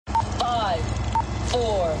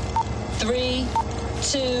4, 3,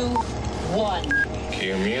 2, 1.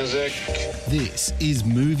 Cue music. This is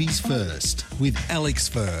Movies First with Alex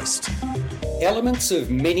First. Elements of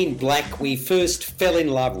Men in Black we first fell in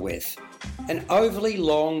love with. An overly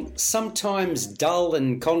long, sometimes dull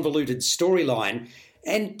and convoluted storyline,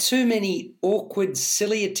 and too many awkward,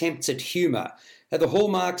 silly attempts at humour are the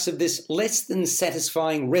hallmarks of this less than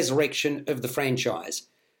satisfying resurrection of the franchise.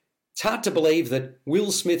 It's hard to believe that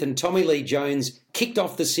Will Smith and Tommy Lee Jones kicked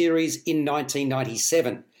off the series in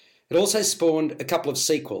 1997. It also spawned a couple of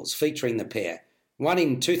sequels featuring the pair, one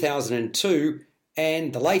in 2002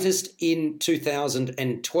 and the latest in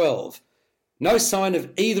 2012. No sign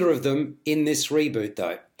of either of them in this reboot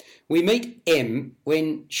though. We meet Em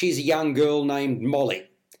when she's a young girl named Molly.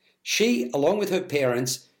 She, along with her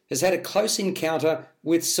parents, has had a close encounter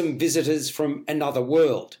with some visitors from another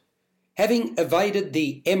world. Having evaded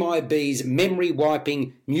the MIB's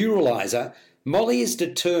memory-wiping neuralizer, Molly is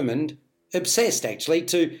determined, obsessed actually,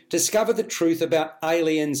 to discover the truth about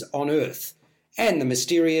aliens on Earth and the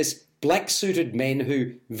mysterious black-suited men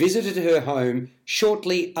who visited her home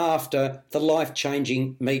shortly after the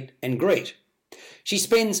life-changing meet and greet. She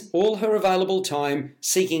spends all her available time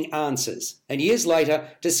seeking answers and years later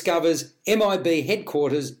discovers MIB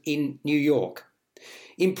headquarters in New York.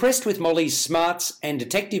 Impressed with Molly's smarts and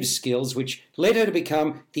detective skills, which led her to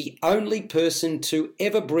become the only person to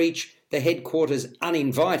ever breach the headquarters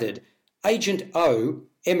uninvited, Agent O,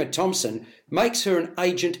 Emma Thompson, makes her an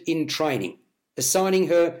agent in training, assigning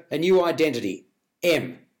her a new identity,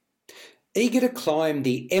 M. Eager to climb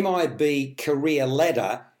the MIB career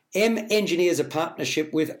ladder, M engineers a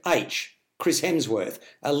partnership with H, Chris Hemsworth,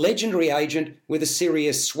 a legendary agent with a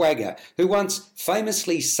serious swagger, who once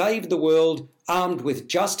famously saved the world armed with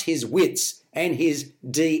just his wits and his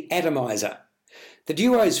de-atomizer. The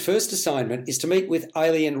duo's first assignment is to meet with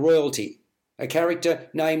alien royalty, a character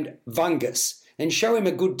named Vungus, and show him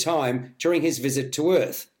a good time during his visit to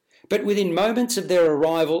Earth. But within moments of their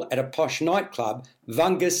arrival at a posh nightclub,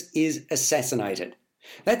 Vungus is assassinated.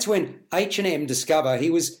 That's when H&M discover he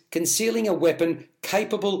was concealing a weapon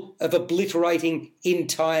capable of obliterating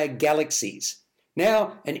entire galaxies.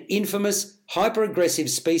 Now, an infamous, hyper-aggressive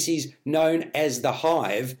species known as the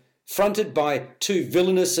Hive, fronted by two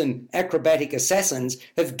villainous and acrobatic assassins,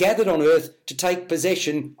 have gathered on Earth to take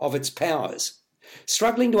possession of its powers.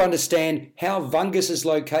 Struggling to understand how Vungus's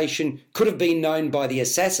location could have been known by the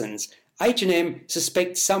assassins, H&M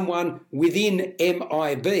suspects someone within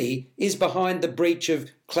MIB is behind the breach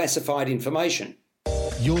of classified information.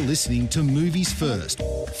 You're listening to Movies First.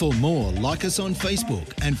 For more, like us on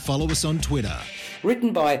Facebook and follow us on Twitter.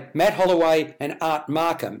 Written by Matt Holloway and Art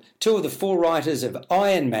Markham, two of the four writers of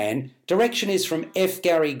Iron Man, direction is from F.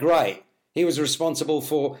 Gary Gray. He was responsible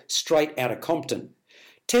for Straight Outta Compton.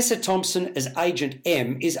 Tessa Thompson as Agent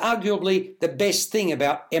M is arguably the best thing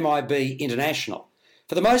about MIB International.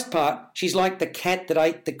 For the most part, she's like the cat that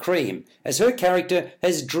ate the cream, as her character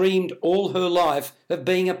has dreamed all her life of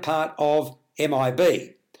being a part of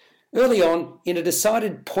MIB. Early on, in a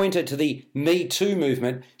decided pointer to the Me Too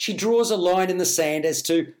movement, she draws a line in the sand as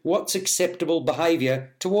to what's acceptable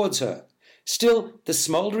behaviour towards her. Still, the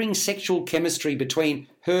smouldering sexual chemistry between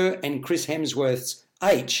her and Chris Hemsworth's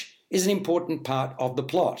H is an important part of the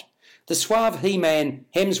plot. The suave He-Man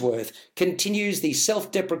Hemsworth continues the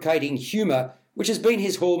self-deprecating humour which has been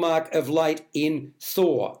his hallmark of late in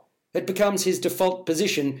Thor. It becomes his default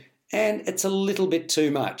position, and it's a little bit too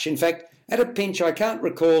much. In fact, at a pinch, I can't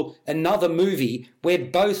recall another movie where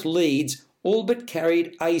both leads all but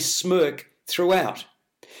carried a smirk throughout.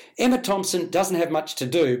 Emma Thompson doesn't have much to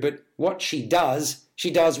do, but what she does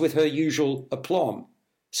with her usual aplomb.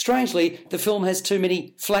 Strangely, the film has too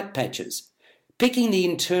many flat patches. Picking the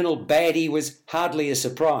internal baddie was hardly a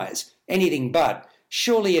surprise, anything but.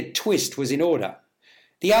 Surely a twist was in order.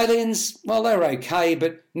 The aliens, well, they were okay,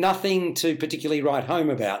 but nothing to particularly write home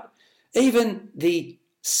about. Even the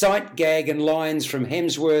sight gag and lines from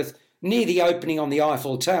Hemsworth near the opening on the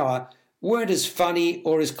Eiffel Tower weren't as funny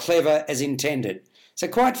or as clever as intended. So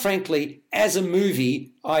quite frankly, as a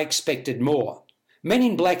movie, I expected more. Men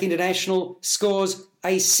in Black International scores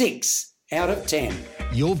a 6 out of 10.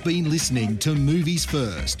 You've been listening to Movies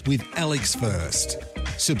First with Alex First.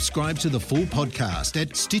 Subscribe to the full podcast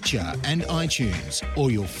at Stitcher and iTunes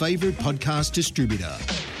or your favourite podcast distributor.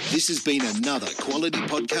 This has been another quality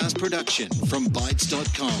podcast production from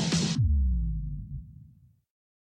Bytes.com.